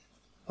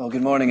Well,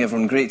 good morning,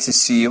 everyone. Great to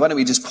see you. Why don't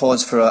we just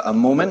pause for a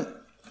moment,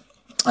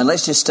 and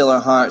let's just still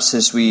our hearts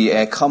as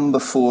we come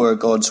before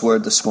God's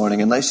Word this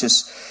morning, and let's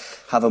just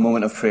have a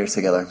moment of prayer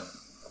together.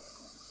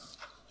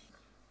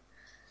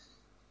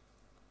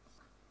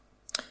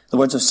 The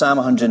words of Psalm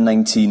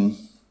 119,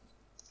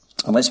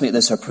 and let's make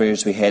this our prayer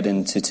as we head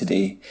into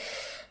today.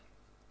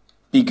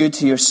 Be good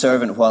to your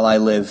servant while I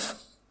live,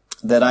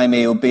 that I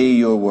may obey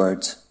your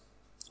word.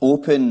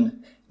 Open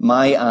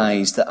my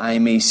eyes that I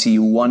may see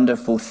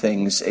wonderful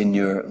things in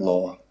your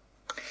law.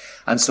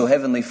 And so,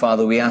 Heavenly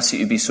Father, we ask that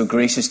you be so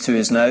gracious to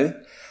us now,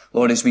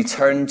 Lord, as we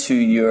turn to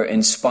your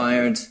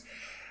inspired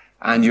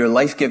and your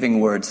life-giving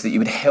words, that you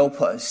would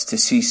help us to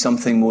see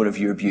something more of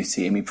your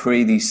beauty. And we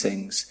pray these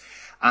things,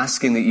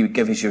 asking that you would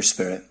give us your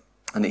Spirit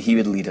and that he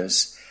would lead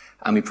us.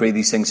 And we pray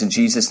these things in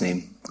Jesus'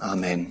 name.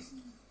 Amen.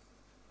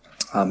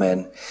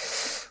 Amen.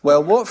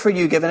 Well, what for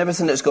you, given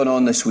everything that's gone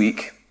on this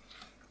week,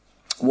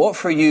 what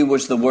for you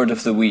was the word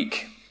of the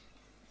week?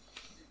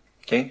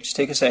 Okay, just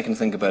take a second to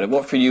think about it.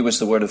 What for you was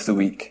the word of the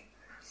week?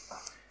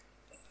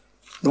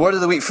 The word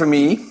of the week for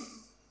me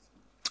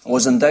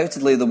was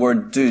undoubtedly the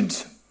word dude.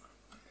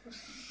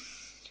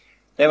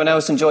 Anyone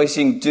else enjoy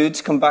seeing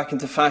dude come back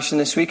into fashion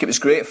this week? It was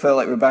great. It felt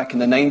like we're back in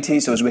the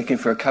 90s. I was waiting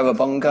for a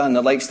cowabunga and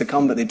the likes to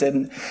come, but they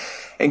didn't.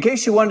 In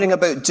case you're wondering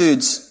about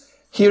dudes,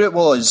 here it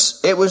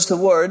was. It was the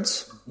word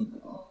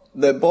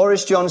that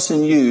Boris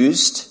Johnson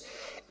used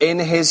in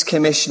his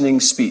commissioning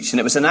speech, and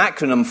it was an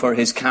acronym for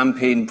his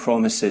campaign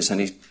promises, and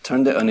he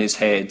turned it on his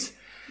head,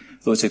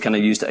 those who kind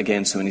of used it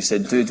against him, and he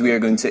said, dude, we are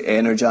going to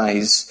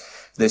energize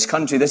this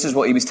country. This is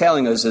what he was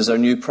telling us as our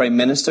new Prime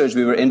Minister, as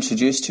we were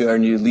introduced to our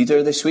new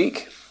leader this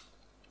week.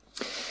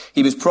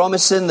 He was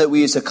promising that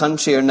we as a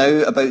country are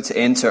now about to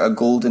enter a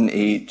golden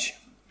age.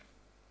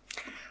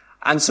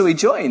 And so he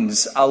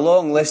joins a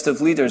long list of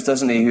leaders,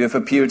 doesn't he, who have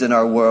appeared in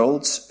our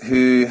world,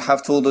 who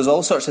have told us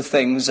all sorts of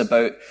things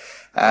about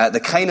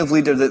the kind of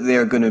leader that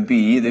they're going to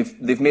be.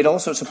 They've made all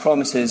sorts of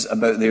promises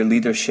about their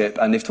leadership,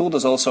 and they've told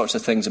us all sorts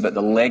of things about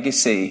the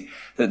legacy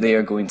that they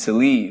are going to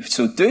leave.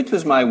 So dude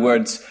was my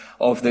word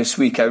of this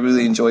week. I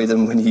really enjoyed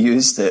him when he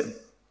used it.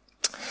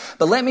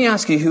 But let me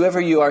ask you, whoever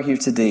you are here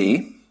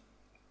today,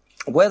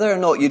 whether or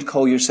not you'd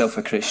call yourself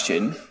a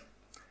Christian,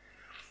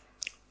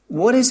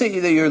 what is it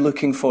that you're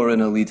looking for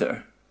in a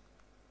leader?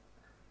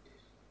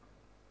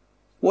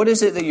 What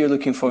is it that you're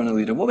looking for in a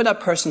leader? What would that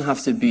person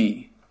have to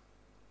be?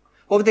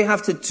 What would they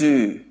have to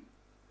do?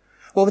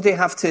 What would they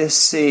have to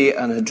say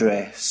and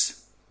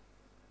address?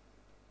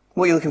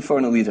 What are you looking for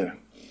in a leader?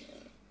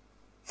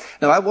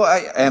 Now,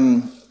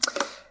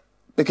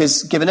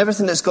 because given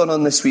everything that's gone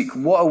on this week,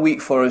 what a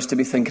week for us to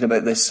be thinking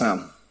about this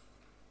psalm.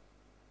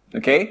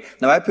 Okay?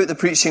 Now, I put the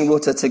preaching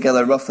rota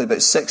together roughly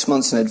about 6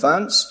 months in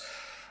advance,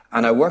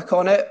 and I work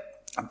on it,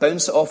 I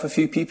bounce it off a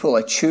few people,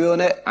 I chew on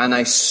it, and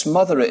I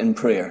smother it in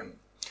prayer.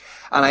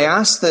 And I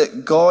ask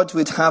that God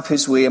would have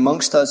his way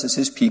amongst us as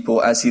his people,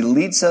 as he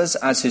leads us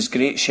as his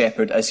great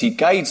shepherd, as he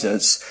guides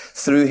us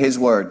through his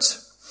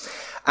words.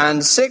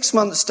 And 6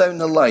 months down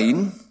the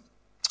line,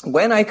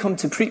 when I come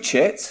to preach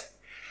it,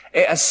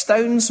 it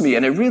astounds me,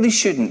 and it really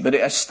shouldn't, but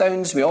it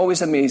astounds me,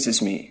 always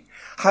amazes me,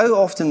 how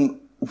often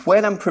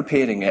when I'm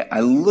preparing it,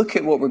 I look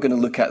at what we're going to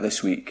look at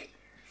this week,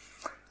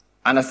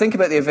 and I think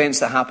about the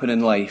events that happen in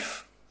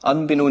life,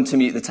 unbeknown to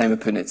me at the time of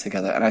putting it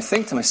together, and I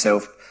think to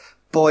myself,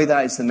 boy,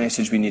 that is the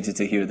message we needed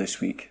to hear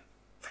this week.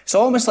 It's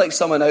almost like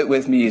someone out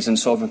with me is in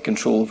sovereign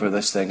control over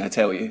this thing, I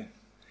tell you.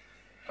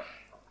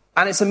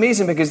 And it's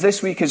amazing because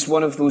this week is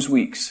one of those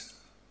weeks.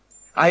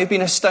 I have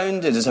been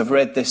astounded as I've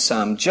read this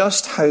psalm,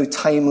 just how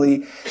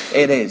timely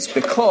it is.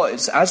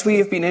 Because as we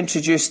have been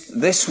introduced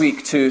this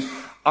week to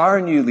our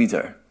new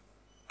leader,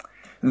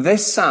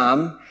 this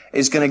psalm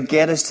is going to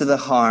get us to the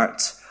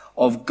heart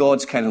of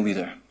God's kind of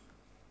leader.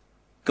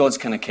 God's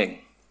kind of king.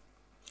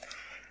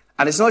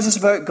 And it's not just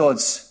about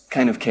God's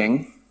kind of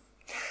king.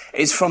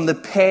 It's from the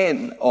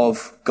pen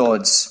of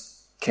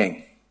God's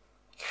king.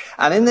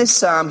 And in this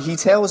psalm, he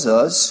tells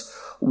us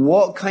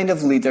what kind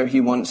of leader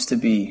he wants to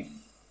be.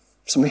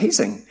 It's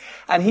amazing.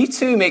 And he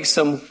too makes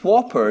some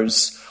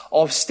whoppers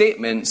of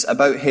statements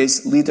about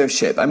his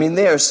leadership. I mean,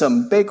 there are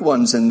some big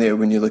ones in there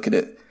when you look at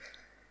it.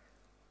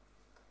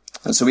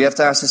 And so we have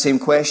to ask the same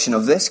question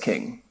of this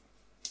king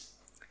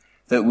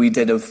that we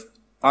did of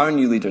our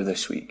new leader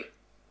this week.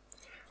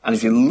 And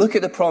as we look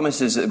at the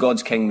promises that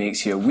God's king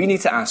makes here, we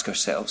need to ask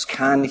ourselves,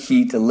 can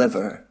he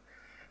deliver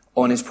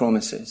on his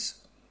promises?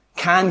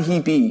 Can he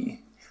be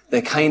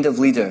the kind of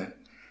leader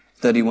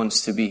that he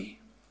wants to be?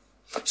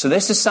 So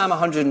this is Psalm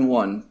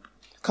 101.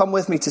 Come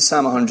with me to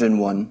Psalm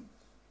 101.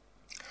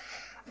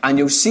 And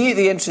you'll see at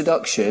the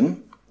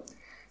introduction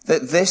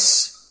that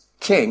this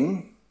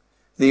king,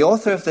 the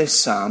author of this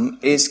psalm,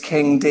 is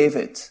King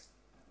David.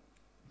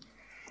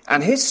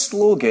 And his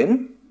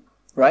slogan,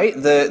 right,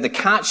 the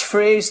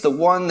catchphrase, the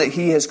one that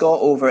he has got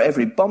over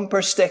every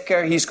bumper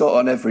sticker, he's got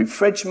on every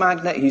fridge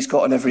magnet, he's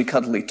got on every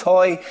cuddly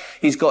toy,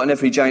 he's got on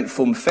every giant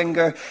foam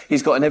finger,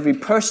 he's got on every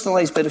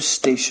personalised bit of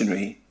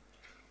stationery.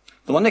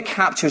 The one that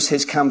captures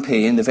his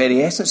campaign, the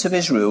very essence of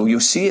his rule,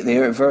 you'll see it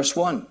there at verse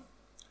 1.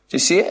 Do you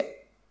see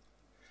it?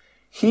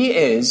 He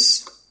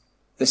is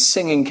the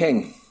singing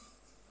king.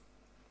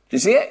 Do you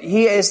see it?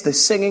 He is the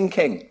singing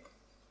king.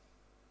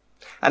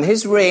 And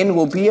his reign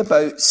will be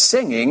about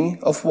singing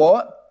of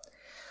what?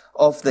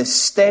 Of the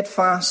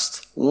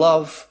steadfast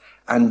love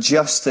and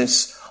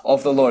justice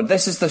of the Lord.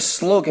 This is the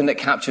slogan that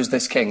captures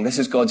this king. This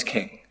is God's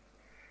king.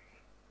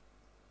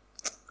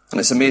 And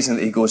it's amazing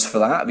that he goes for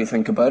that, if you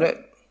think about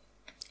it.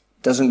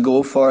 Doesn't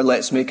go for,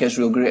 let's make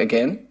Israel great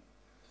again.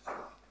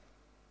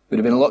 Would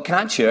have been a lot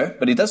catchier,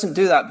 but he doesn't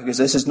do that because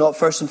this is not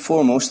first and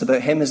foremost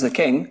about him as the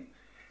king.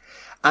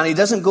 And he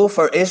doesn't go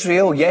for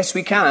Israel, yes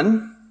we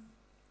can,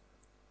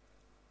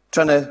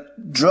 trying to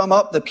drum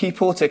up the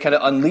people to kind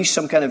of unleash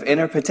some kind of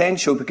inner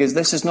potential, because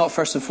this is not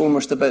first and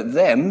foremost about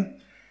them.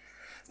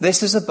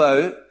 This is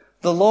about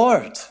the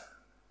Lord.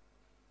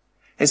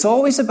 It's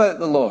always about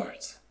the Lord.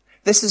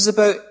 This is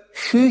about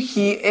who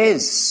he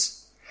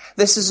is.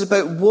 This is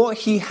about what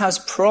he has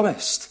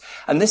promised.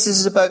 And this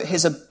is about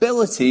his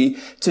ability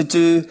to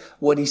do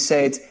what he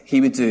said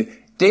he would do.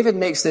 David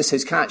makes this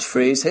his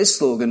catchphrase, his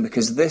slogan,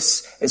 because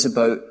this is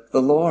about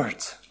the Lord.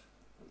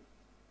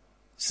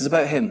 This is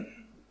about him.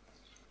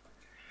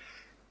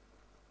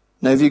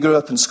 Now, if you grew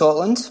up in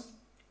Scotland,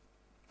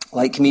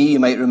 like me, you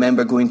might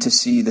remember going to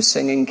see the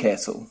Singing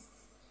Kettle.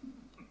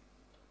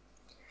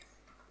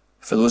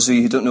 For those of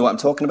you who don't know what I'm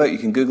talking about, you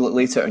can Google it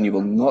later and you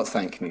will not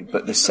thank me.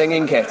 But the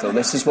Singing Kettle,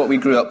 this is what we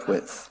grew up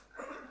with.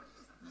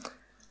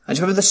 And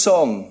do you remember the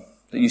song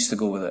that used to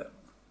go with it?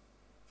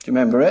 Do you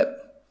remember it?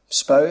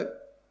 Spout,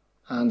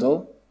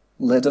 handle,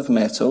 lid of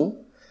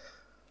metal.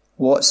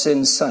 What's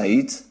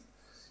inside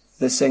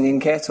the singing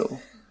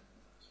kettle?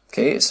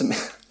 Okay,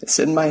 it's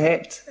in my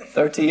head.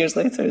 30 years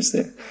later, it's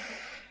there.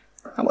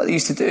 And what they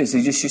used to do is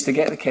they just used to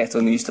get the kettle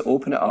and they used to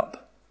open it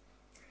up.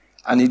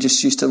 And they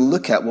just used to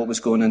look at what was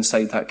going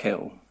inside that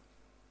kettle.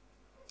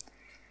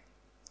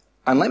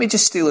 And let me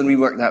just steal and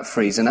rework that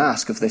phrase and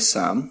ask of this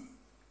psalm,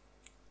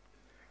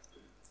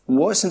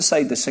 what's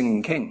inside the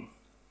singing king?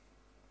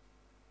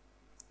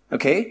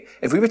 Okay,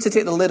 if we were to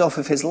take the lid off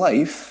of his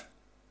life,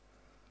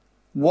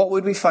 what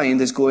would we find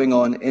is going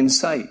on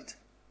inside?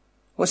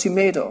 What's he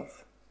made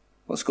of?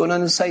 What's going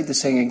on inside the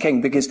singing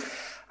king? Because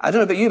I don't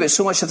know about you, but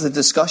so much of the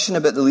discussion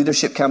about the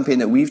leadership campaign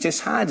that we've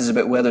just had is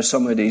about whether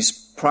somebody's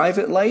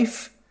private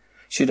life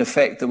should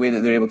affect the way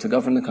that they're able to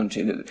govern the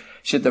country.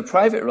 Should their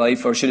private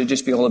life, or should it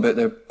just be all about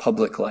their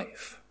public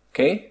life?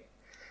 Okay?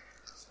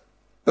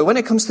 But when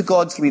it comes to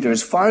God's leader,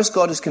 as far as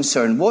God is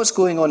concerned, what's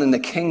going on in the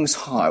king's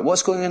heart,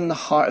 what's going on in the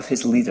heart of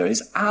his leader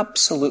is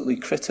absolutely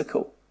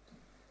critical.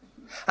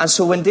 And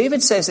so when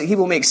David says that he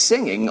will make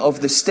singing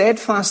of the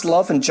steadfast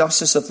love and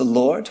justice of the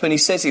Lord, when he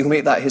says he will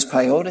make that his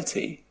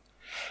priority,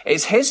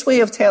 it's his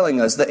way of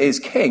telling us that as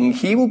king,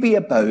 he will be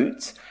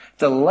about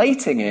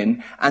delighting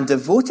in and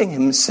devoting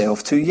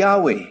himself to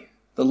Yahweh,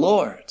 the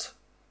Lord.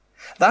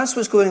 That's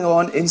what's going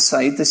on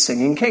inside the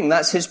singing king.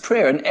 That's his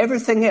prayer. And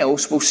everything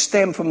else will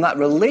stem from that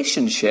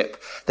relationship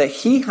that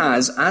he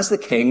has as the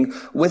king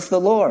with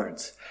the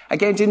Lord.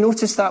 Again, do you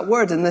notice that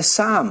word in this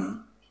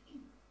psalm?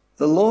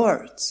 The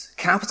Lord.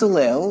 Capital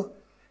L,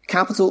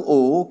 capital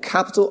O,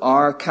 capital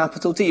R,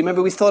 capital D.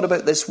 Remember, we thought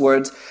about this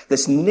word,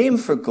 this name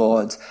for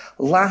God,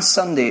 last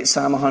Sunday at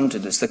Psalm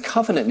 100. It's the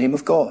covenant name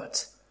of God.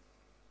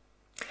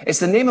 It's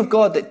the name of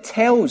God that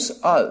tells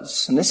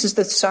us, and this is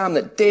the psalm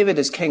that David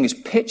as king is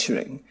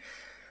picturing,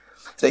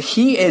 that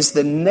he is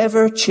the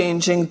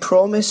never-changing,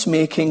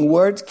 promise-making,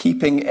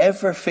 word-keeping,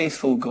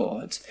 ever-faithful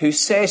God who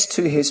says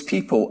to his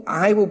people,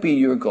 I will be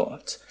your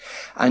God,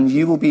 and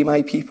you will be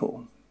my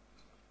people.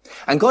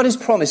 And God has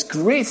promised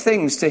great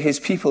things to his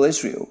people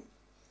Israel.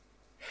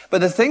 But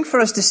the thing for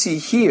us to see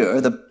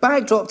here, the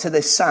backdrop to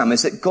this psalm,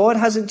 is that God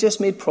hasn't just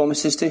made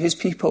promises to his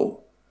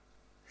people.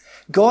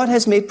 God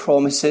has made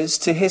promises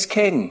to his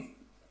king.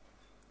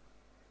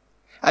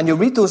 And you'll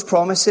read those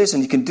promises,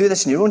 and you can do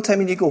this in your own time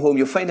when you go home.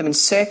 You'll find them in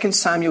 2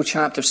 Samuel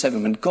chapter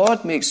 7, when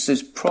God makes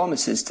his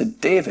promises to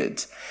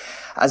David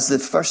as the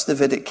first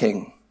Davidic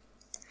king.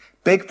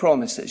 Big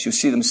promises. You'll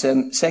see them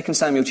in 2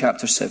 Samuel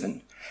chapter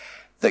 7.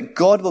 That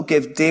God will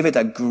give David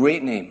a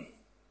great name.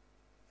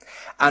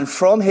 And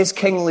from his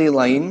kingly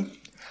line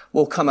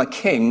will come a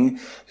king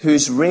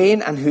whose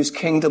reign and whose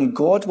kingdom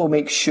God will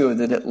make sure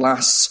that it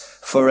lasts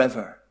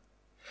forever.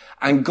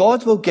 And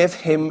God will give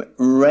him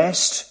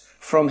rest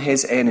from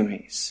his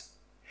enemies.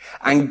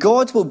 And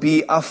God will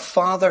be a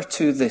father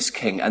to this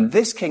king. And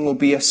this king will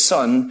be a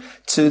son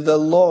to the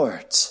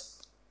Lord.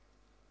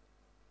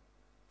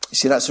 You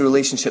see, that's a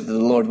relationship that the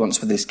Lord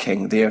wants with his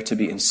king. They are to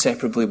be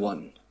inseparably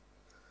one.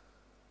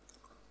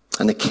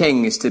 And the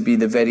king is to be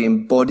the very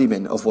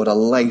embodiment of what a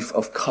life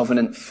of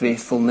covenant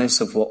faithfulness,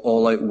 of what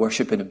all-out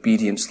worship and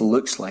obedience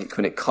looks like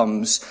when it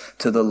comes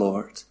to the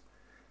Lord.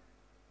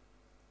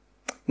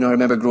 You know, I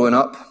remember growing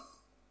up,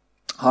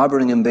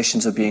 harbouring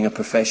ambitions of being a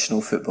professional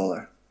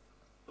footballer.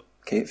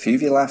 Okay, a few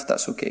of you laughed,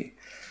 that's okay.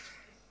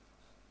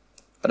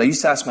 But I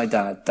used to ask my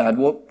dad, Dad,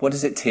 what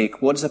does it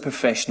take? What does a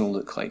professional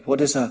look like? What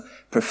does a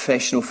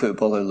professional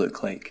footballer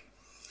look like?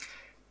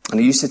 And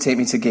he used to take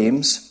me to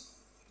games.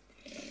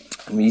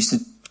 And we used to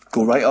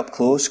go right up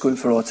close, going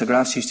for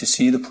autographs. Used to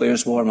see the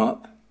players warm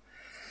up.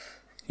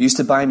 Used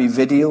to buy me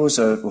videos,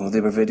 they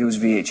were videos,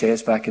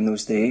 VHS back in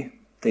those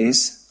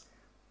days.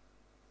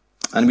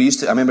 And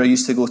I remember I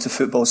used to go to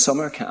football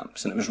summer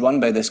camps, and it was run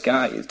by this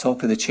guy at the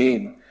top of the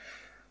chain,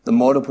 the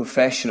model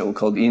professional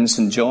called Ian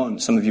St. John.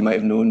 Some of you might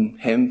have known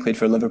him, played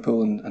for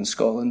Liverpool and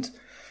Scotland.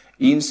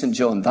 Ian St.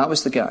 John, that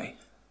was the guy.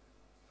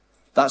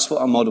 That's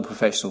what a model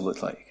professional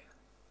looked like.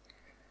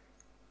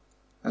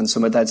 And so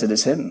my dad said,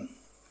 it's him.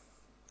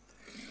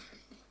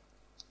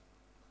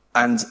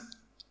 And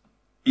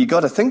you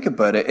got to think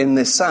about it in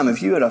this psalm.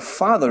 If you are a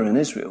father in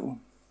Israel,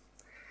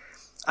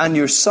 and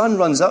your son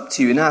runs up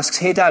to you and asks,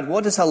 hey, Dad,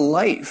 what does a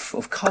life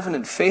of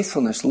covenant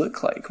faithfulness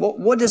look like?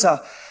 What does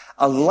a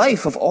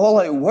life of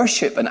all-out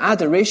worship and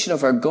adoration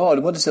of our God,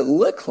 what does it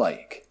look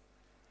like?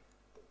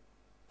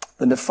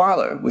 Then the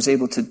father was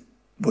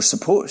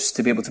supposed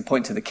to be able to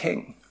point to the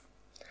king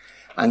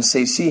and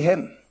say, see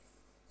him.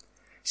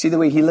 See the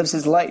way he lives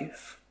his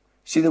life.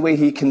 See the way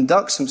he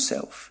conducts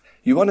himself.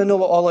 You want to know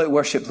what all-out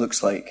worship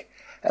looks like?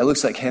 It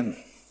looks like him.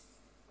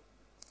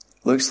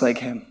 Looks like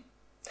him.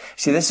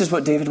 See, this is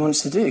what David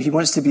wants to do. He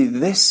wants to be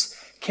this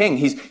king.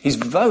 He's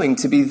vowing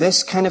to be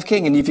this kind of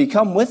king. And if you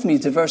come with me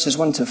to verses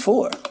 1 to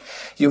 4,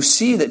 you'll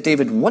see that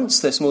David wants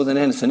this more than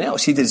anything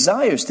else. He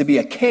desires to be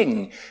a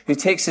king who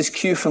takes his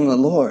cue from the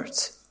Lord.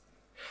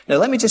 Now,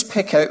 let me just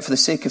pick out, for the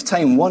sake of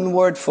time, one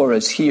word for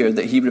us here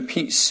that he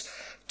repeats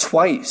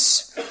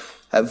twice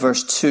at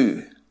verse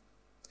 2.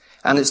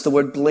 And it's the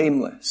word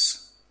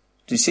blameless.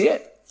 Do you see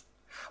it?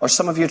 Or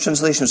some of your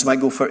translations might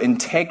go for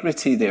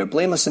integrity there.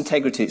 Blameless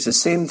integrity. It's the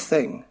same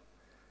thing.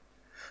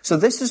 So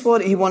this is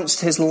what he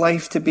wants his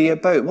life to be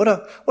about. What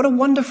a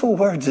wonderful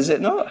word, is it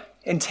not?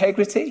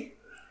 Integrity.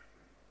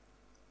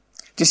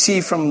 Do you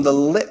see from the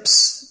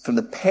lips, from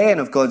the pen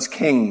of God's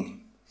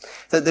king,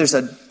 that there's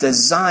a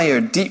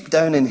desire deep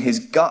down in his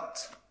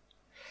gut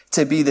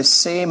to be the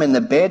same in the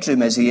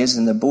bedroom as he is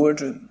in the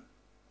boardroom?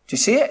 Do you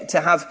see it?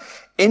 To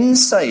have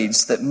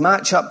insides that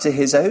match up to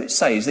his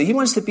outsides. That he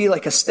wants to be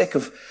like a stick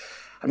of,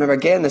 I remember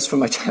again this from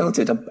my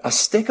childhood, a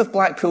stick of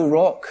Blackpool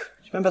rock.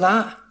 Do you remember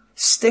that?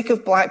 Stick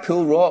of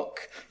Blackpool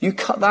rock. You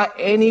cut that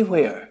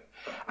anywhere.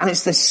 And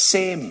it's the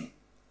same.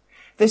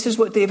 This is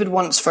what David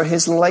wants for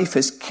his life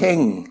as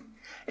king.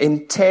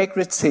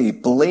 Integrity,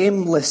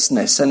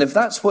 blamelessness. And if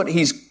that's what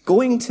he's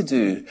going to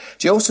do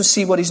you also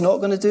see what he's not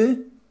going to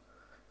do?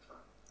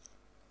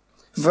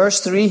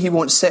 Verse 3, he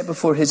won't set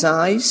before his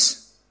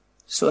eyes.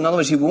 So in other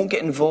words, he won't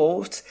get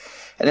involved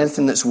in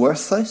anything that's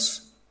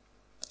worthless.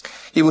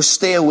 He will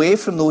stay away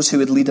from those who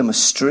would lead him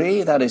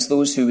astray. That is,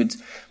 those who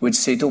would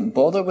say, don't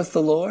bother with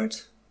the Lord.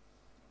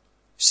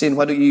 Saying,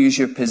 why don't you use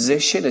your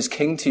position as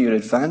king to your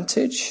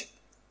advantage?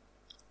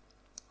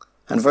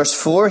 And verse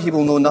 4, he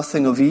will know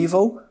nothing of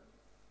evil.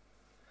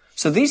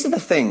 So these are the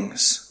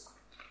things.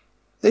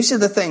 These are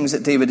the things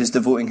that David is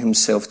devoting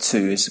himself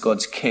to as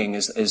God's king,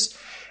 as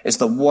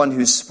the one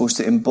who's supposed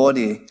to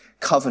embody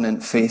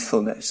covenant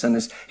faithfulness.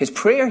 And his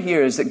prayer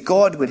here is that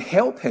God would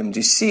help him. Do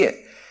you see it?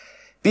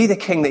 Be the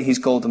king that he's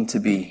called him to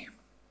be.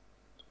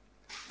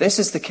 This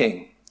is the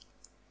king,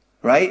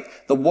 right?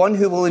 The one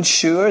who will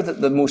ensure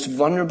that the most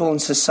vulnerable in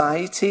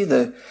society,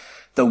 the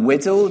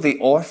widow, the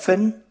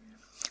orphan,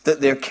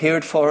 that they're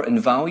cared for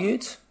and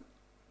valued.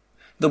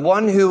 The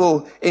one who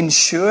will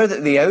ensure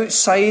that the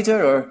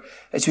outsider, or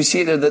as we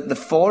see it, that the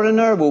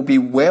foreigner will be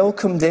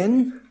welcomed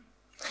in.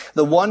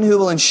 The one who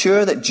will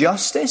ensure that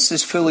justice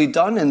is fully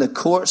done in the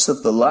courts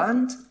of the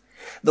land.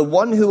 The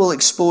one who will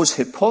expose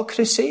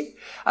hypocrisy,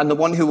 and the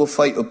one who will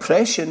fight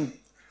oppression.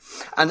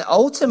 And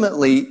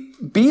ultimately,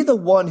 be the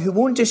one who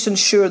won't just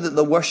ensure that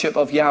the worship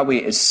of Yahweh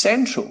is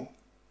central.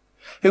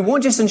 Who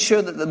won't just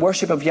ensure that the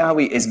worship of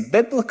Yahweh is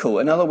biblical.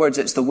 In other words,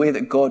 it's the way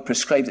that God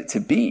prescribed it to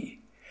be.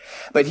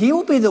 But he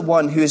will be the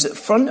one who is at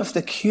front of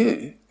the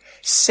queue,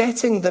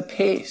 setting the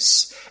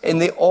pace in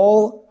the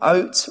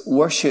all-out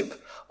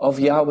worship of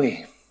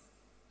Yahweh.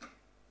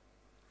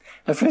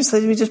 Now friends,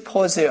 let me just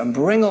pause there and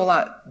bring all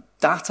that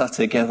data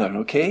together,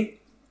 okay?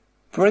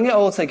 Bring it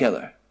all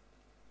together.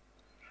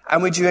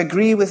 And would you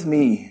agree with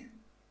me?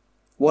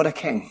 What a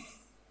king.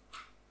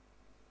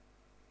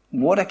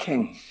 What a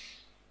king.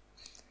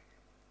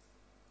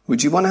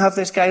 Would you want to have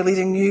this guy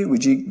leading you?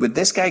 Would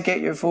this guy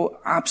get your vote?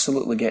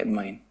 Absolutely getting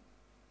mine.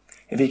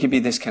 If he could be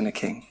this kind of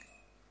king.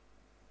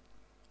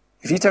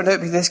 If he turned out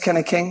to be this kind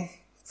of king,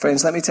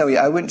 friends, let me tell you,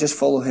 I wouldn't just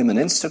follow him on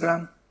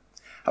Instagram.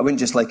 I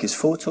wouldn't just like his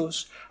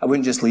photos. I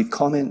wouldn't just leave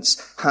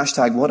comments. #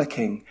 what a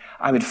king.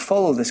 I would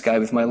follow this guy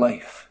with my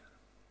life.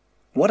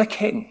 What a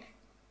king.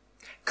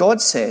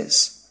 God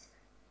says,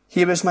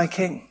 here is my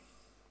king.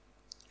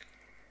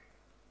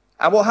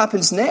 And what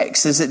happens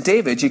next is that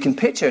David, you can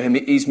picture him,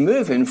 he's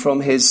moving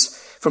from his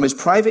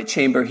private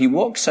chamber. He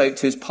walks out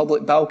to his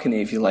public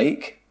balcony, if you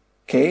like,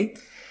 okay?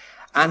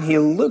 And he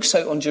looks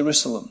out on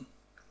Jerusalem.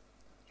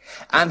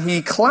 And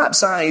he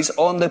claps eyes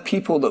on the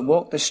people that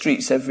walk the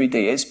streets every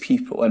day, his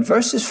people. And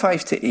verses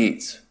 5 to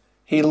 8,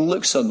 he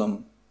looks on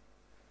them.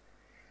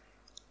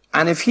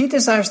 And if he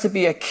desires to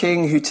be a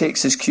king who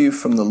takes his cue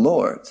from the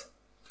Lord,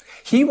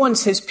 He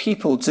wants his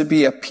people to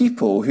be a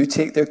people who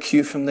take their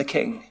cue from the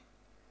king.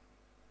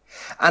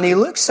 And he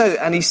looks out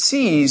and he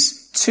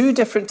sees two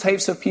different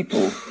types of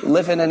people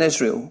living in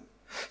Israel.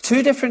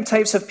 Two different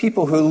types of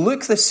people who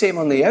look the same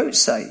on the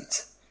outside.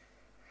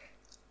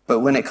 But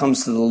when it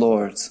comes to the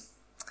Lord,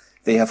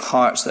 they have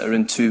hearts that are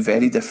in two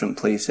very different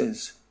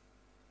places.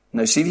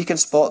 Now see if you can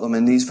spot them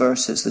in these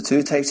verses, the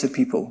two types of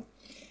people,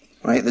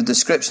 right? The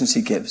descriptions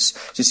he gives.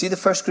 Do you see the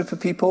first group of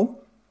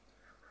people?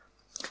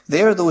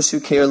 They are those who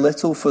care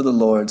little for the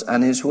Lord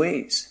and his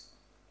ways.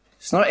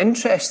 It's not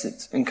interested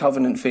in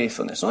covenant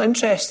faithfulness, not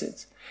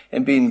interested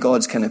in being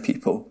God's kind of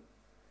people.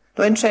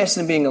 Not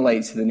interested in being a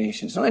light to the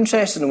nations. Not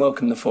interested in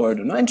welcoming the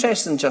foreigner. Not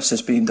interested in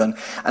justice being done.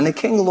 And the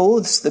king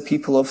loathes the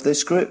people of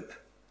this group.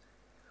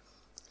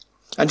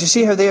 And you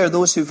see how they are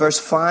those who, verse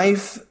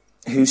 5,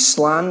 who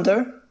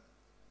slander,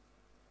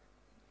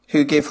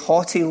 who give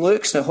haughty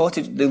looks. Now,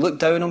 haughty, they look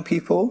down on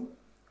people.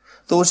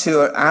 Those who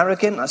are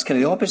arrogant, that's kind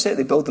of the opposite.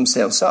 They build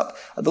themselves up.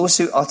 Those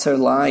who utter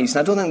lies. And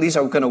I don't think these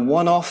are kind of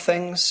one-off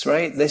things,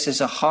 right? This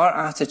is a heart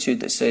attitude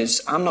that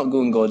says, I'm not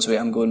going God's way,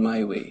 I'm going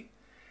my way.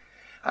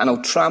 And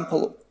I'll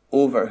trample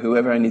over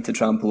whoever I need to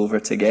trample over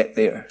to get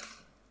there.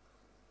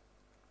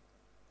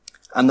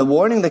 And the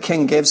warning the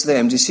king gives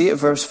them, do you see it at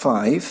verse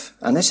 5?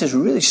 And this is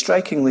really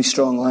strikingly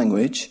strong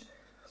language.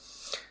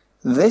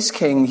 This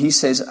king, he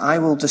says, I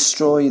will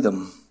destroy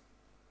them,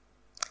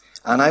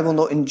 and I will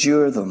not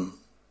endure them.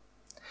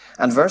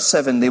 And verse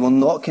 7, they will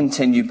not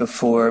continue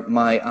before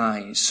my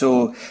eyes.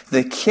 So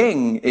the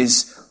king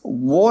is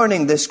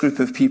warning this group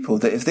of people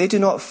that if they do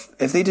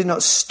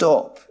not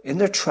stop in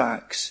their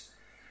tracks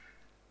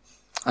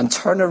and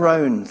turn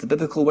around, the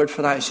biblical word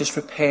for that is just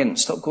repent.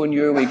 Stop going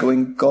your way,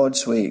 going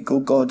God's way. Go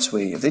God's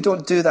way. If they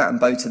don't do that and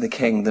bow to the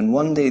king, then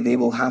one day they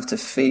will have to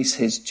face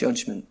his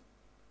judgment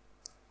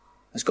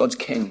as God's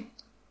king.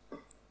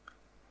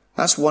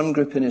 That's one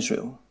group in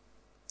Israel.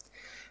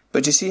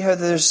 But do you see how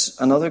there's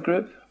another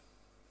group?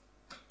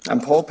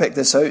 And Paul picked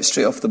this out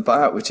straight off the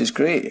bat, which is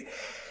great.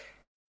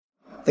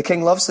 The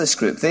king loves this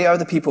group. They are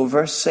the people,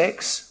 verse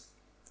 6,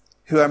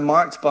 who are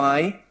marked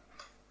by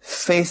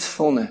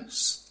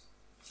faithfulness.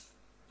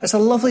 It's a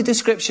lovely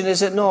description,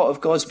 is it not,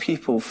 of God's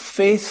people?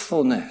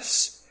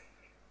 Faithfulness.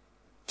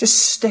 Just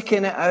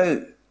sticking it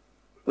out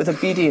with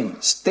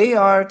obedience. They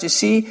are, do you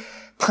see,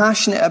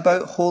 passionate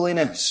about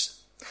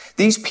holiness.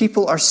 These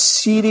people are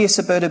serious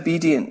about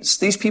obedience.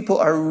 These people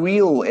are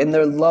real in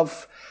their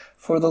love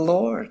for the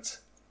Lord.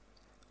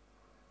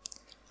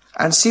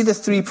 And see the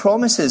three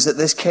promises that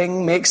this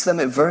king makes them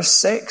at verse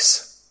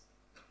 6.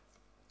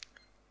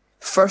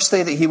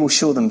 Firstly, that he will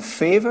show them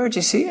favor. Do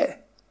you see it?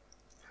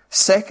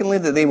 Secondly,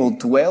 that they will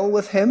dwell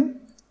with him.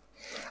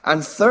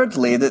 And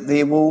thirdly, that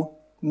they will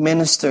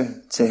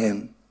minister to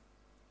him.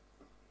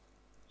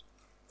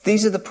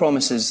 These are the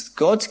promises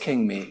God's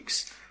king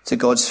makes to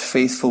God's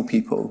faithful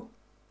people.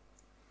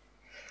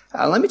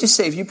 And let me just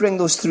say, if you bring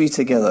those three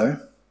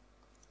together,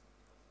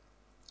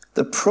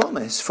 the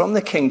promise from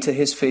the king to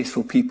his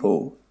faithful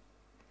people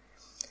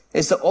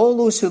is that all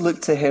those who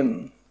look to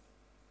him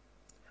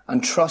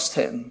and trust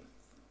him,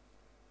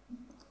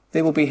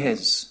 they will be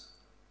his.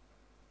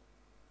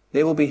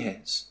 They will be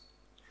his.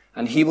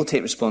 And he will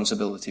take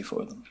responsibility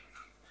for them.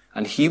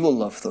 And he will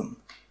love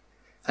them.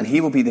 And he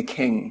will be the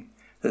king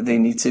that they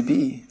need to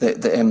be,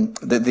 that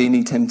they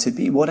need him to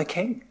be. What a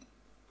king.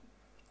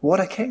 What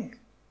a king.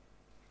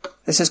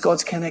 This is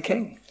God's kind of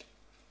king.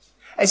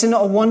 Is it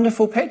not a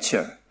wonderful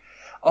picture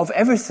of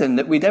everything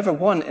that we'd ever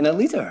want in a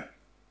leader?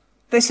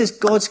 This is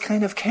God's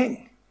kind of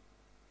king.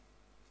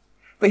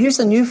 But here's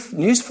the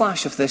news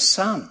flash of this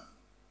psalm.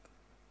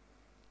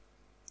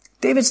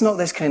 David's not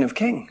this kind of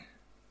king.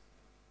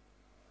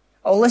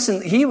 Oh,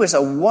 listen, he was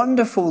a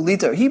wonderful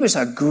leader. He was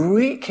a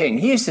great king.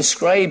 He is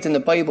described in the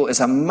Bible as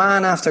a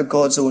man after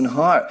God's own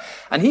heart.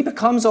 And he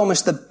becomes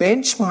almost the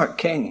benchmark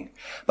king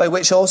by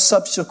which all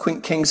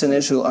subsequent kings in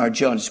Israel are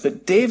judged.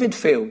 But David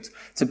failed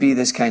to be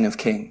this kind of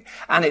king.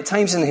 And at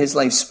times in his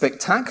life,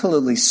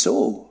 spectacularly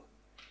so.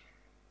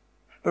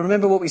 But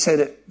remember what we said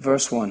at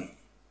verse 1.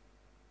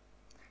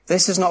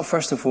 This is not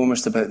first and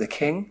foremost about the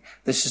king.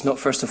 This is not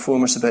first and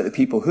foremost about the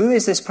people. Who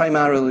is this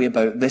primarily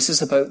about? This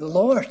is about the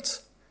Lord.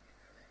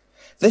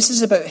 This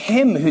is about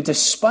him who,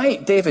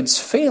 despite David's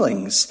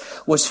failings,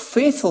 was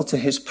faithful to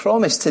his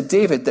promise to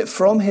David that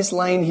from his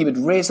line he would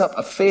raise up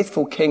a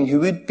faithful king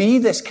who would be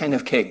this kind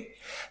of king,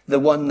 the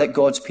one that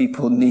God's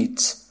people need.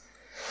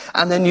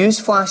 And the news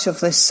flash of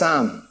this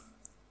psalm,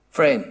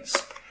 friends,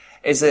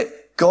 is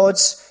that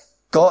God's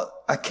got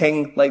a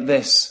king like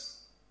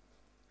this.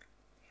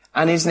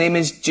 And his name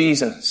is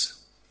Jesus.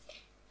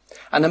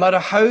 And no matter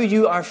how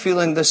you are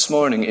feeling this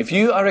morning, if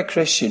you are a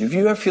Christian, if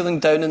you are feeling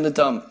down in the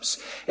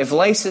dumps, if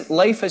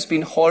life has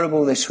been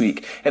horrible this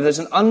week, if there's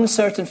an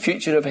uncertain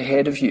future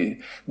ahead of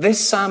you,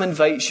 this psalm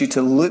invites you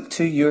to look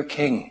to your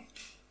King.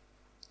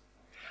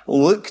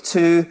 Look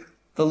to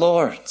the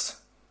Lord.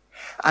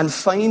 And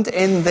find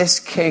in this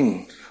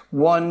King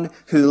one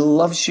who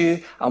loves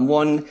you and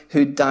one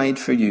who died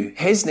for you.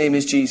 His name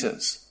is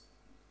Jesus.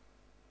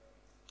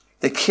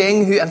 The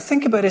king who, and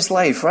think about his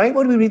life, right?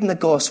 What do we read in the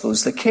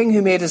Gospels? The king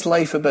who made his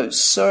life about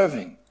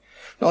serving,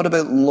 not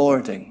about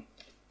lording.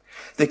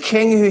 The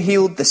king who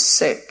healed the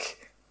sick.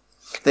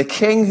 The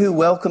king who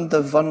welcomed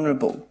the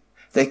vulnerable.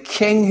 The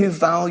king who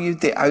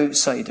valued the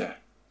outsider.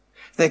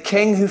 The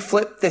king who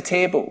flipped the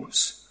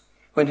tables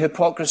when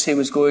hypocrisy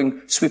was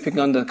going sweeping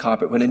under the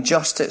carpet, when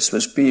injustice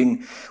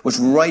was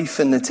rife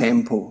in the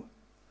temple.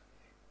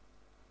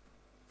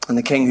 And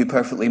the king who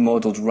perfectly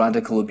modelled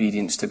radical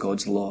obedience to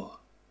God's law.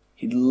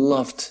 He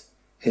loved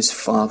his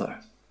Father.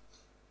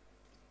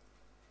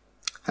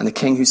 And the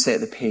king who set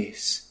the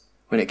pace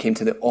when it came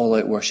to the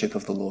all-out worship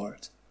of the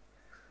Lord.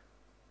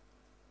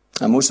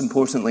 And most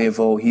importantly of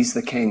all, he's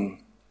the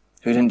king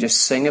who didn't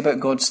just sing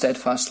about God's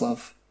steadfast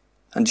love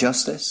and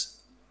justice.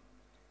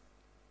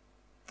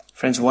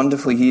 Friends,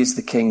 wonderfully, he is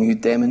the king who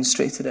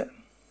demonstrated it.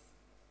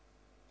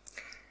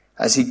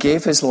 As he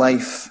gave his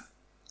life,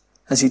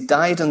 as he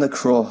died on the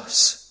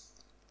cross,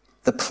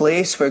 the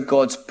place where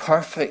God's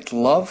perfect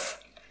love,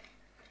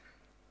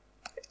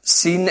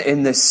 seen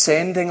in the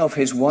sending of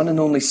his one and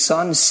only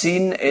Son,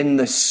 seen in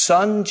the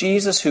Son,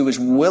 Jesus, who was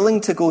willing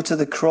to go to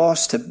the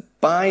cross to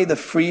buy the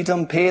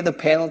freedom, pay the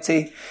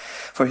penalty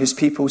for his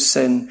people's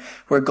sin,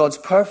 where God's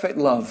perfect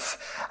love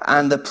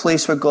and the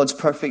place where God's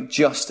perfect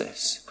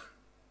justice,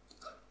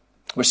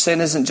 where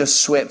sin isn't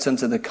just swept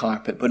under the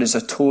carpet, but is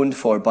atoned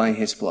for by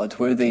his blood,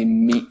 where they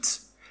meet,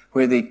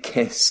 where they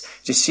kiss.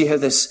 Do you see how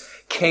this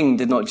king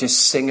did not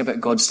just sing about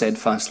God's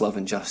steadfast love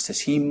and justice?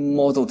 He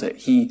modelled it.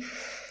 He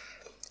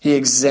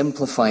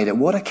exemplified it.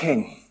 What a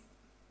king.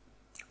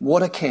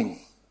 What a king.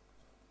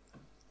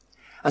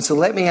 And so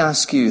let me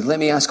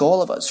ask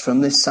all of us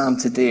from this psalm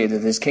today,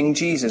 that as King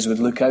Jesus would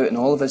look out in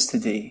all of us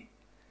today,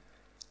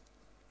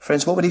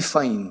 friends, what would he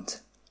find?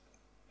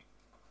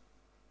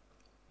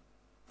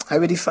 How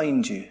would he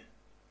find you?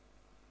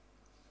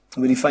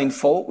 Would he find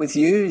fault with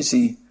you as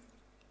the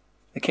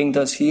king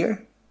does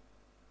here?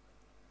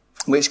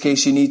 In which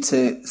case you need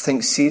to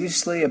think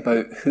seriously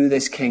about who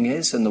this king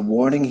is and the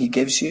warning he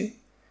gives you.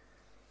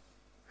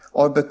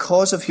 Or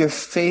because of your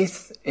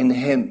faith in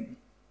him,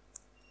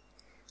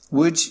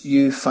 would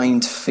you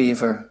find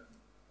favour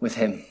with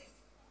him?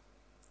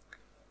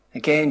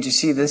 Again, do you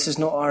see, this is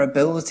not our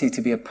ability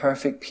to be a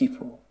perfect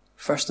people,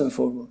 first and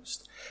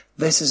foremost.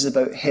 This is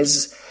about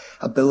his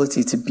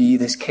ability to be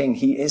this king.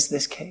 He is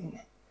this king.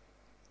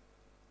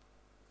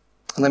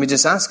 And let me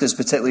just ask us,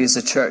 particularly as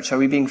a church, are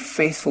we being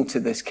faithful to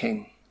this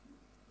king?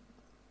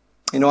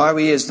 Are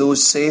we, as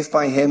those saved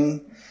by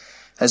him,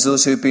 as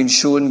those who have been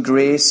shown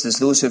grace, as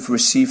those who have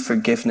received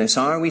forgiveness,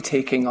 are we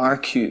taking our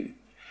cue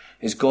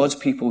as God's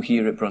people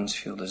here at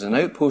Brunsfield, as an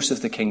outpost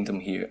of the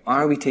kingdom here?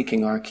 Are we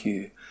taking our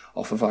cue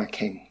off of our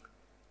king?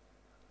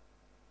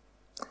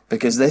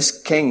 Because this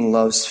king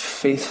loves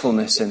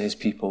faithfulness in his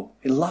people.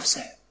 He loves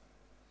it.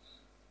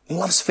 He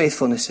loves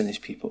faithfulness in his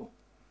people.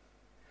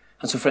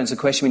 And so, friends, the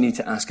question we need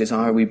to ask is,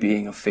 are we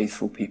being a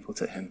faithful people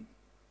to him?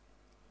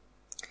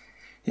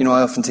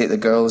 I often take the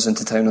girls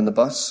into town on the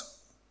bus.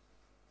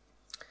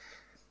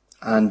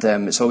 And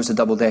it's always a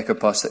double-decker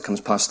bus that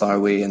comes past our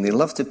way, and they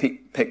love to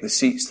pick the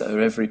seats that are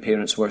every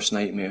parent's worst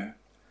nightmare.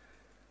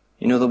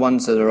 The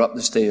ones that are up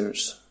the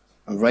stairs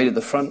and right at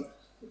the front.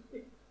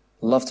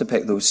 Love to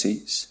pick those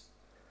seats.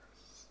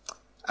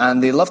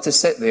 And they love to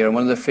sit there, and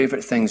one of their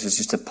favourite things is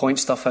just to point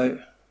stuff out.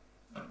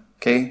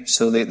 Okay,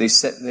 so they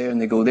sit there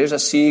and they go, there's a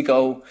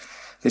seagull.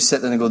 They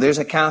sit there and they go, there's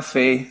a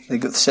cafe. They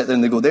sit there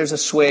and they go, there's a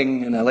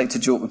swing. And I like to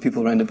joke with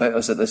people around about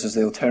us that this is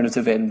the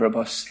alternative Edinburgh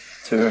bus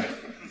tour.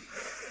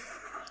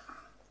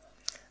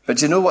 But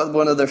do you know what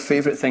one of their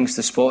favourite things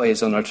to spot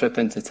is on our trip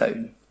into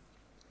town?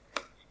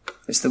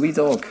 It's the wee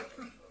dog.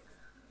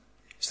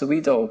 It's the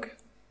wee dog.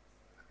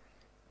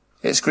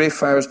 It's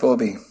Greyfriars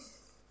Bobby,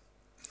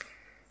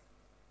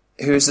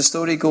 who, as the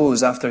story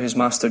goes, after his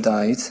master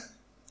died,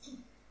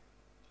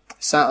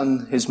 sat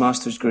on his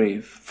master's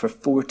grave for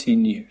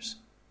 14 years.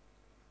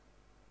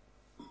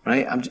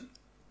 Right? I'm just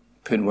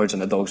putting words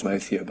in a dog's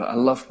mouth here, but I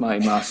love my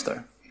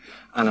master,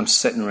 and I'm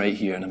sitting right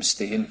here and I'm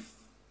staying.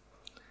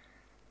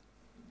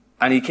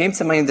 And he came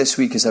to mind this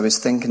week as I was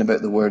thinking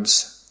about the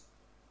words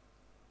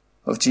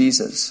of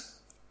Jesus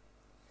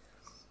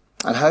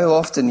and how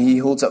often he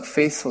holds up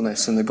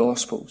faithfulness in the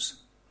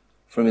Gospels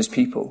from his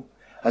people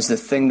as the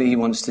thing that he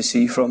wants to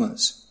see from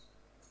us.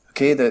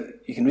 Okay, that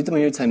you can read them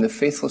on your time, the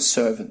faithful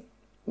servant.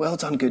 Well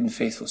done, good and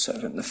faithful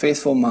servant. The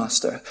faithful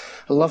master.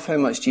 I love how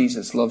much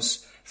Jesus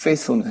loves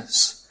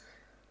faithfulness.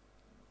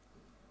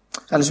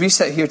 And as we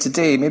sit here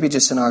today, maybe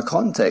just in our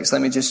context,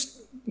 let me just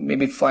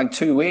maybe find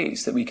two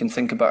ways that we can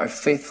think about our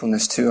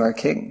faithfulness to our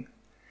King.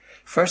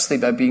 Firstly,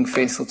 by being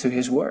faithful to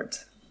his word.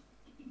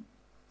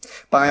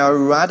 By our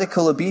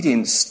radical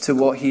obedience to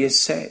what he has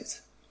said.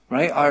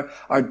 Right?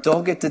 Our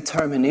dogged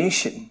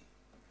determination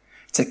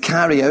to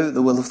carry out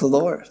the will of the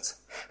Lord.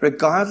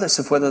 Regardless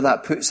of whether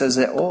that puts us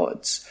at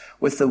odds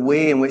with the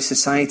way in which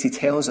society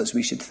tells us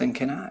we should think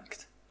and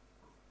act.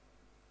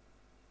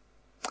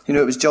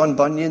 It was John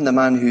Bunyan, the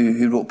man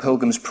who wrote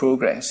Pilgrim's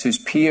Progress, whose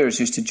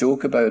peers used to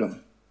joke about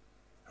him.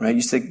 Right,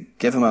 used to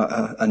give him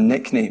a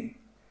nickname.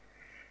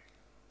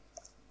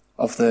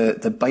 of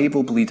the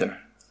Bible bleeder,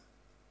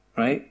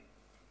 right?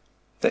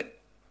 That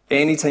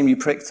anytime you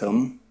pricked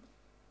him,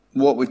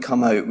 what would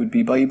come out would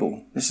be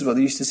Bible. This is what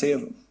they used to say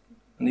of him.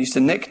 And they used to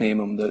nickname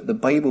him the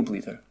Bible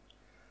bleeder.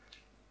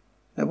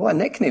 Now, what a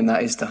nickname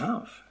that is to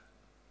have.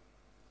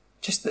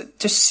 Just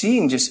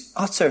seeing just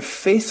utter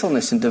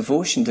faithfulness and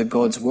devotion to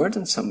God's word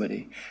in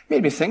somebody.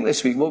 Made me think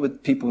this week, what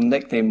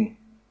nickname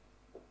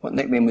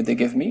would they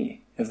give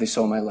me if they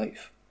saw my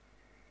life?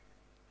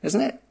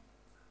 Isn't it?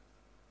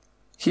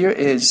 Here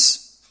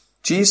is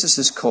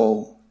Jesus'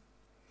 call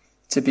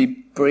to be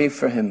brave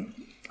for him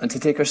and to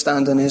take our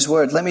stand on his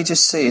word. Let me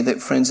just say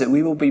that, friends, that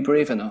we will be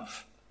brave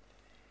enough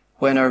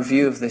when our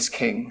view of this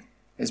king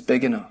is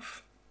big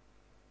enough.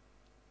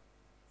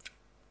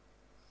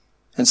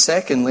 And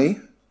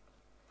secondly,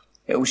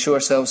 it will show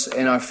ourselves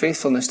in our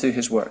faithfulness to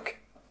his work.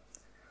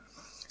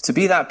 To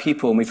be that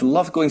people, and we've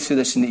loved going through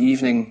this in the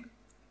evening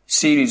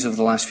series of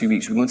the last few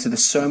weeks. We're going through the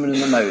Sermon on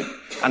the Mount,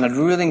 and I'd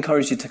really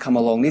encourage you to come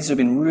along. These have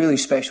been really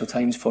special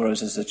times for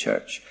us as a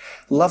church.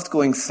 Loved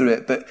going through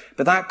it, but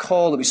that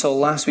call that we saw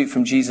last week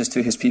from Jesus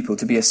to his people,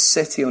 to be a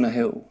city on a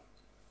hill,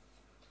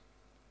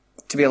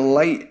 to be a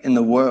light in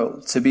the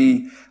world, to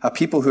be a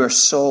people who are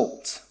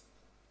salt,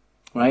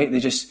 right?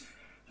 There's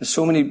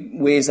so many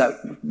ways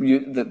that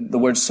the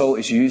word salt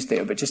is used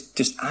there, but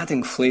just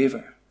adding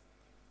flavour,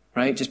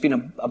 right? Just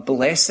being a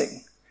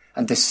blessing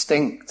and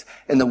distinct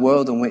in the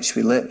world in which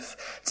we live.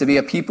 To be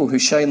a people who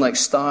shine like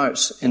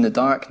stars in the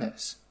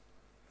darkness.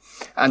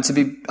 And to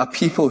be a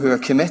people who are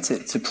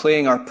committed to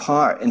playing our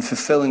part in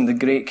fulfilling the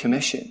Great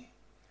Commission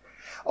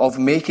of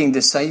making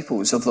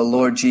disciples of the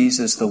Lord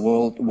Jesus the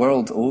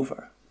world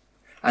over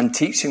and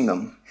teaching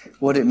them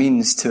what it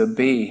means to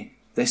obey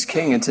this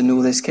King and to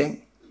know this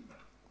King.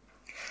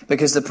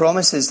 Because the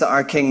promises that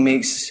our King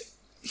makes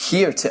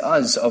here to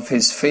us of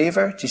his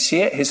favour, do you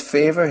see it? His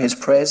favour, his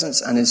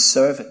presence and his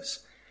service.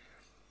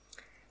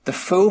 The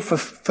full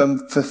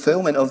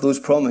fulfillment of those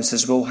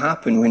promises will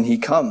happen when he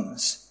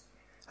comes.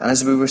 And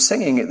as we were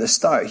singing at the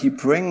start, he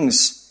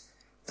brings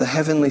the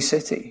heavenly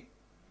city.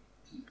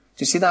 Do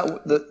you see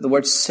that the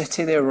word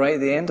city there right at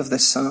the end of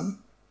this psalm?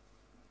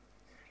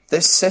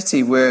 This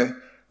city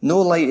where no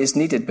light is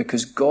needed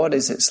because God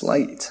is its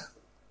light.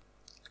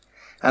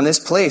 And this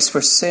place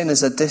where sin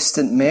is a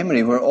distant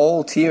memory, where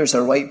all tears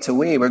are wiped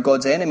away, where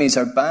God's enemies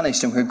are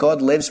banished, and where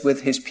God lives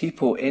with his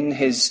people in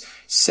his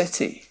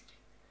city.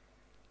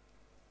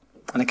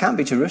 And it can't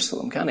be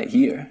Jerusalem, can it,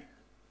 here?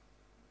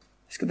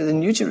 It's going to be the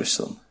New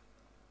Jerusalem.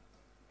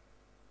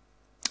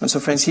 And so,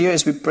 friends, here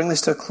as we bring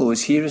this to a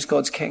close, here is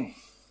God's King.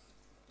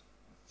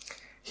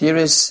 Here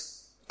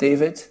is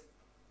David.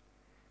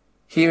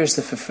 Here is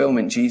the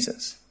fulfillment,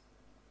 Jesus.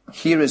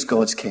 Here is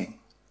God's King.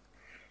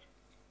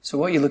 So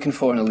what are you looking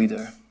for in a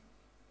leader?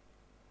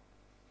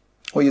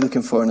 What are you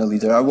looking for in a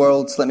leader? Our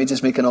world, let me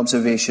just make an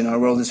observation, our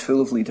world is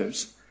full of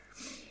leaders.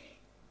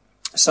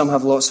 Some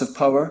have lots of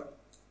power.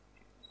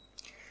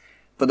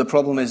 But the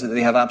problem is that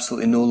they have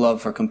absolutely no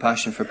love or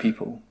compassion for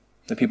people,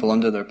 the people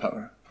under their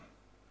power.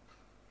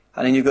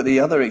 And then you've got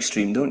the other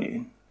extreme, don't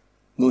you?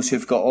 Those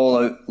who've got all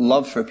out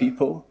love for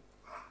people,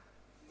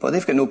 but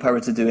they've got no power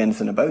to do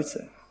anything about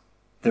it.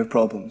 Their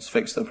problems,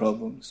 fix their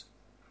problems.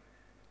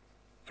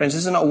 Friends,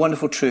 isn't it a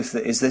wonderful truth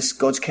that is this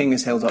God's King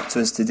is held up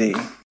to us today?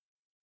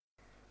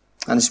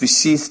 And as we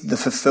see the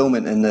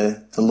fulfillment in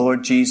the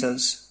Lord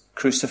Jesus,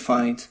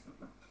 crucified,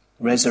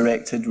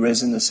 resurrected,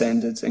 risen,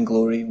 ascended in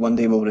glory, one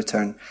day will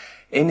return.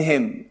 In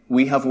him,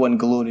 we have one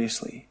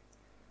gloriously,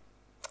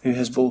 who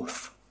has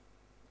both.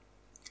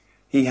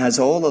 He has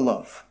all the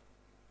love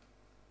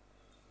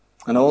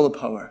and all the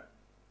power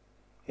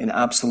in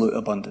absolute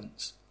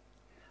abundance.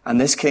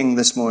 And this King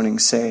this morning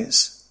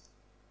says,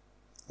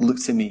 look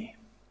to me.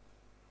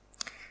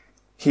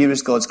 Here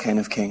is God's King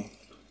of Kings.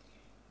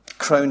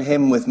 Crown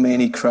him with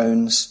many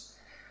crowns,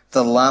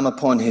 the Lamb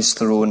upon his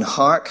throne.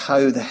 Hark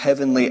how the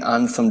heavenly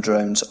anthem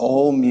drowns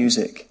all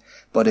music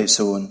but its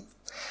own.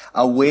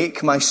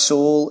 Awake, my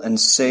soul, and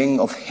sing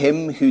of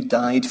him who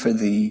died for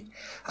thee,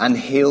 and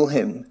hail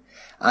him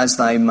as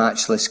thy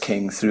matchless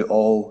King through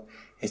all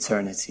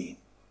eternity.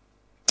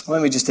 Why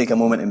don't we just take a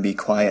moment and be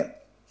quiet,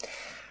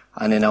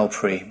 and then I'll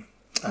pray,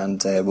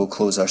 and we'll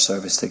close our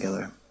service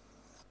together.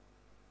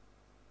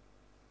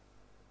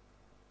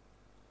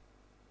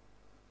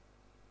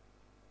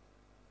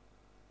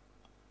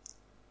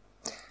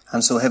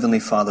 And so, Heavenly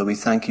Father, we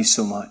thank you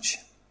so much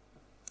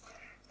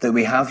that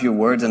we have your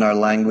word in our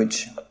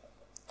language,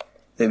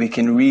 that we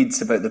can read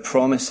about the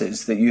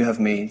promises that you have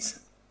made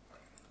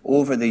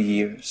over the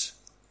years,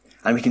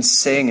 and we can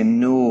sing and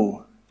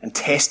know and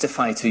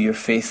testify to your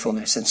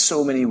faithfulness in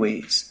so many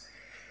ways.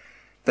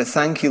 But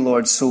thank you,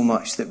 Lord, so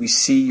much that we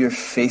see your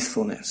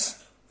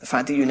faithfulness, the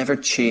fact that you never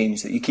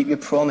change, that you keep your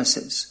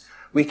promises.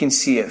 We can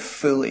see it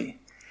fully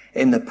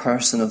in the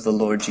person of the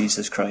Lord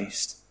Jesus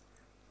Christ.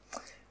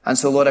 And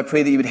so, Lord, I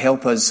pray that you would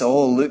help us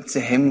all look to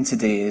him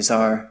today as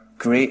our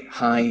great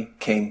high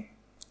King.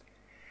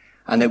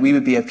 And that we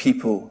would be a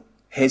people,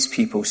 his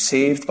people,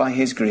 saved by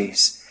his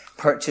grace,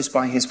 purchased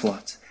by his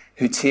blood,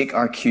 who take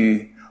our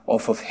cue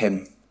off of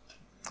him.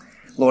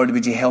 Lord,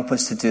 would you help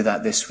us to do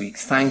that this week?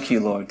 Thank you,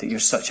 Lord, that you're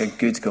such a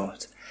good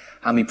God.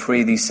 And we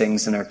pray these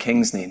things in our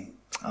King's name.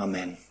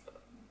 Amen.